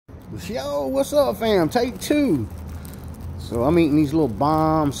Yo, what's up, fam? Take two. So I'm eating these little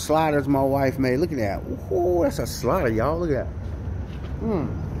bomb sliders my wife made. Look at that. Oh, that's a slider, y'all. Look at that.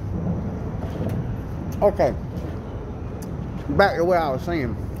 Okay. Back to what I was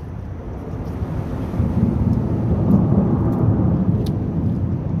saying.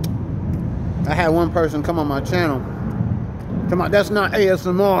 I had one person come on my channel. Come on, that's not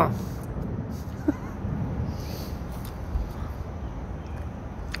ASMR.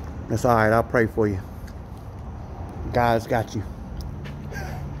 That's all right. I'll pray for you. God's got you.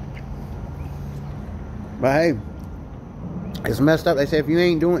 But hey, it's messed up. They say if you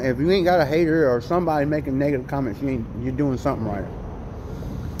ain't got a hater or somebody making negative comments, you're doing something right.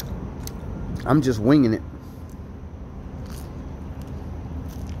 I'm just winging it.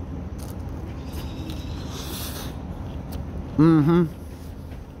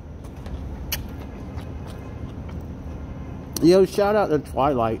 Yo, shout out to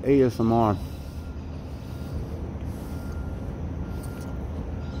Twilight ASMR.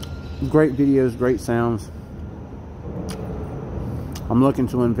 Great videos, great sounds. I'm looking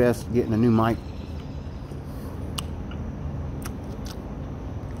to invest getting a new mic.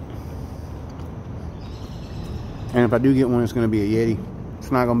 And if I do get one, it's going to be a Yeti.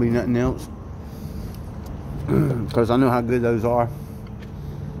 It's not going to be nothing else. Because I know how good those are.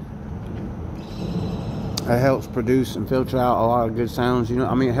 It helps produce and filter out a lot of good sounds. You know,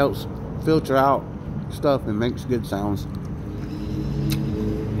 I mean, it helps filter out stuff and makes good sounds.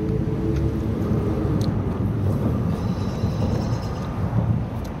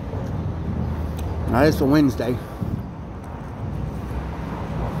 Now, it's a Wednesday.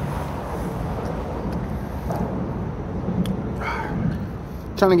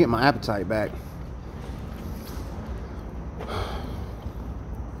 Trying to get my appetite back.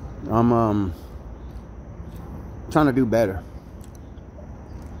 I'm trying to do better.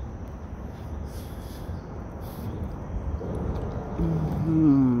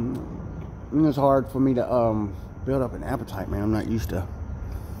 It's hard for me to build up an appetite, man. I'm not used to.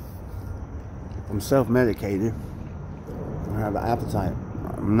 I'm self-medicated. I have an appetite.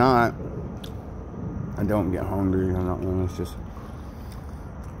 I'm not. I don't get hungry. I don't know. It's just.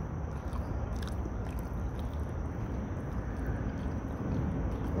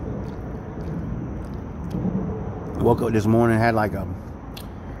 Woke up this morning, had like a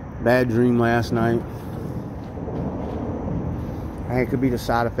bad dream last night. Hey, it could be the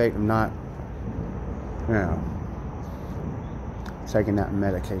side effect of not, you know, taking that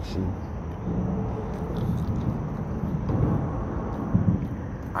medication.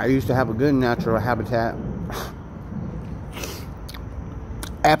 I used to have a good natural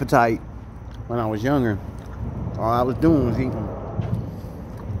appetite when I was younger. All I was doing was eating.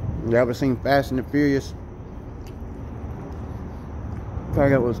 You ever seen Fast and the Furious? I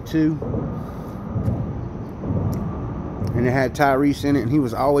think it was 2. And it had Tyrese in it, and he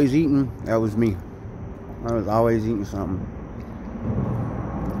was always eating. That was me. I was always eating something.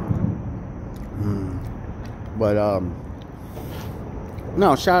 But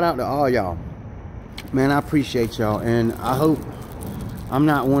no, shout out to all y'all, man. I appreciate y'all, and I hope I'm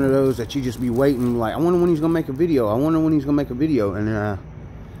not one of those that you just be waiting like, I wonder when he's gonna make a video. I wonder when he's gonna make a video. And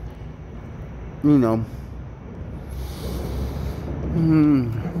you know,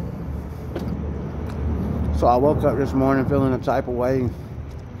 so I woke up this morning feeling a type of way.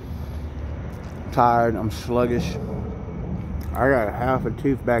 Tired. I'm sluggish. I got half a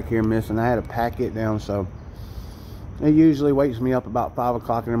tooth back here missing. I had to pack it down, so it usually wakes me up about 5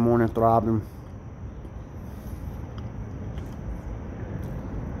 o'clock in the morning throbbing.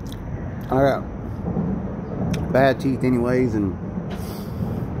 I got bad teeth anyways, and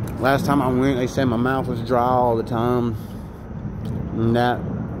last time I went, they said my mouth was dry all the time, and that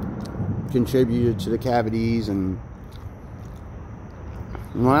contributed to the cavities. And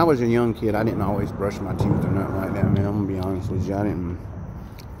when I was a young kid, I didn't always brush my teeth or nothing like that, man. I'm gonna be honest with you.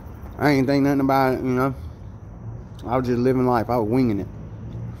 I ain't think nothing about it, you know. I was just living life. I was winging it.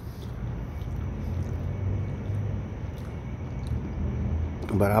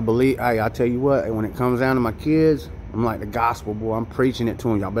 But I believe, hey, I tell you what, when it comes down to my kids, I'm like the gospel boy. I'm preaching it to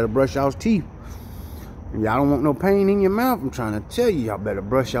them. Y'all better brush y'all's teeth. Y'all don't want no pain in your mouth. I'm trying to tell you, y'all better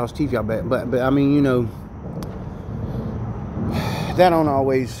brush y'all's teeth. Y'all better, but I mean, you know, that don't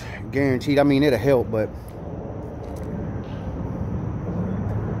always guarantee. I mean, it'll help, but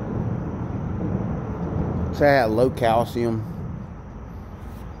say I had low calcium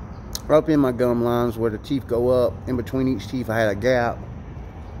right up in my gum lines where the teeth go up. In between each teeth, I had a gap.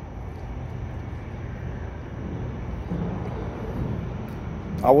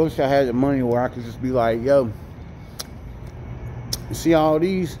 I wish I had the money where I could just be like, yo, you see all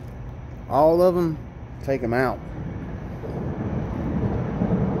these? All of them, take them out.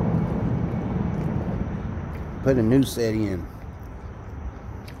 Put a new set in.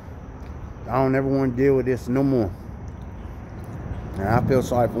 I don't ever want to deal with this no more. And I feel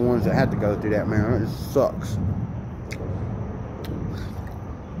sorry for ones that had to go through that, man. It sucks.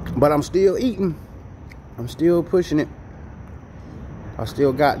 But I'm still eating. I'm still pushing it. I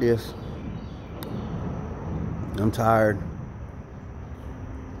still got this. I'm tired.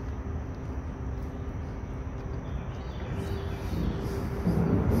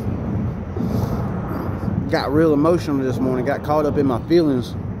 Got real emotional this morning. Got caught up in my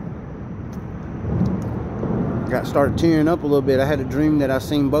feelings. Started tearing up a little bit. I had a dream that I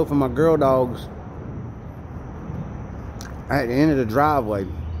seen both of my girl dogs at the end of the driveway,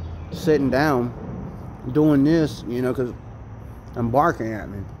 sitting down, doing this, you know, because I'm barking at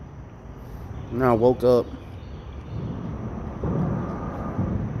me. And I woke up.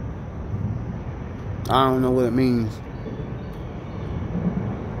 I don't know what it means.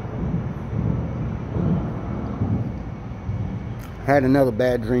 Had another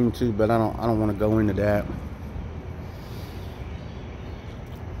bad dream too, but I don't want to go into that.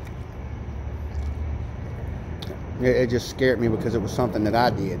 It just scared me because it was something that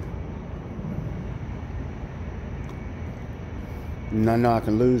I did. And I know I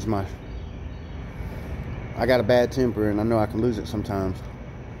can lose I got a bad temper, and I know I can lose it sometimes.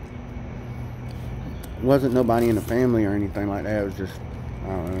 It wasn't nobody in the family or anything like that. It was just, I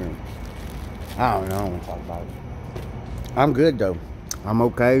don't know. I don't want to talk about it. I'm good though. I'm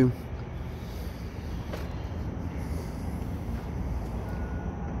okay.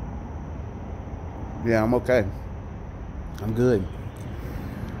 Yeah, I'm okay. I'm good.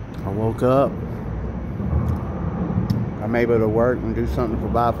 I woke up. I'm able to work and do something to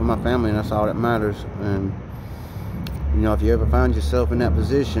provide for my family, and that's all that matters. And you know, if you ever find yourself in that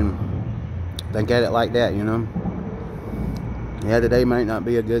position, think at it like that, you know. Yeah, today might not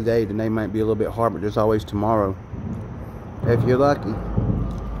be a good day. Today might be a little bit hard, but there's always tomorrow, if you're lucky.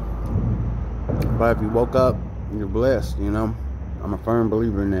 But if you woke up, you're blessed, you know. I'm a firm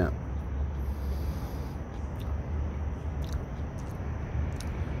believer in that.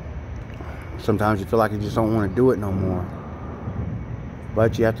 Sometimes you feel like you just don't want to do it no more.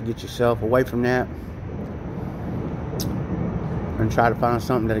 But you have to get yourself away from that and try to find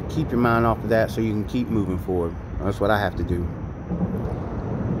something that'll keep your mind off of that so you can keep moving forward. That's what I have to do.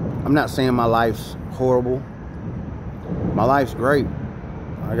 I'm not saying my life's horrible. My life's great.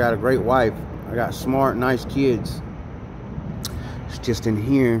 I got a great wife. I got smart, nice kids. It's just in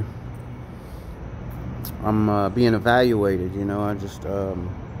here, I'm being evaluated, you know. I just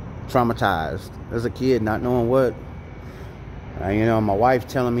traumatized as a kid, not knowing what. You know, my wife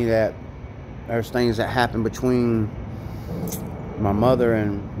telling me that there's things that happen between my mother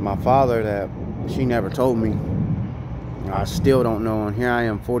and my father that she never told me. I still don't know, and here I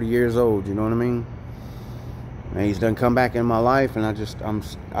am 40 years old, you know what I mean? And he's done come back in my life, and I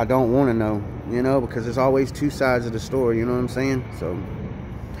don't want to know, you know, because there's always two sides of the story, you know what I'm saying? So,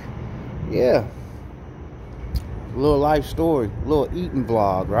 yeah. A little life story, a little eating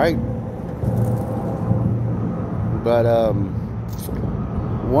vlog, right? But,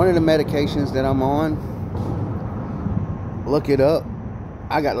 one of the medications that I'm on, look it up.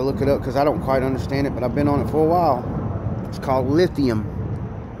 I got to look it up because I don't quite understand it, but I've been on it for a while. It's called lithium.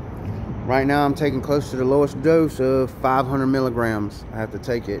 Right now I'm taking close to the lowest dose of 500 milligrams. I have to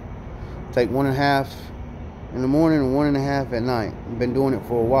take it. Take 1.5 in the morning and 1.5 at night. I've been doing it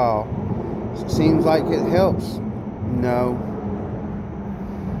for a while. Seems like it helps. No.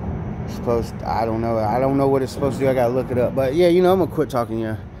 I don't know. I don't know what it's supposed to do. I gotta look it up. But yeah, you know, I'm gonna quit talking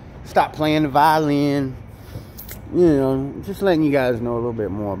here. Stop playing the violin. You know, just letting you guys know a little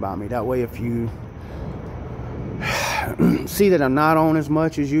bit more about me. That way, if you see that I'm not on as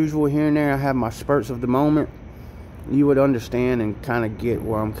much as usual here and there, I have my spurts of the moment, you would understand and kind of get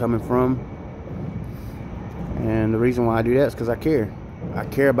where I'm coming from. And the reason why I do that is because I care. I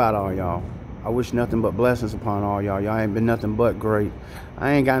care about all y'all. I wish nothing but blessings upon all y'all. Y'all ain't been nothing but great.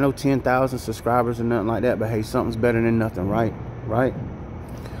 I ain't got no 10,000 subscribers or nothing like that, but hey, something's better than nothing, right? Right?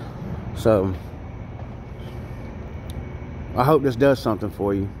 So, I hope this does something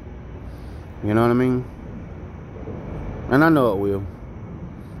for you. You know what I mean? And I know it will.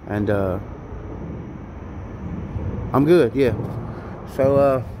 And, I'm good, yeah.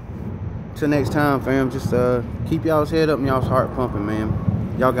 So, till next time, fam, just keep y'all's head up and y'all's heart pumping, man.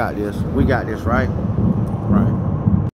 Y'all got this. We got this, right?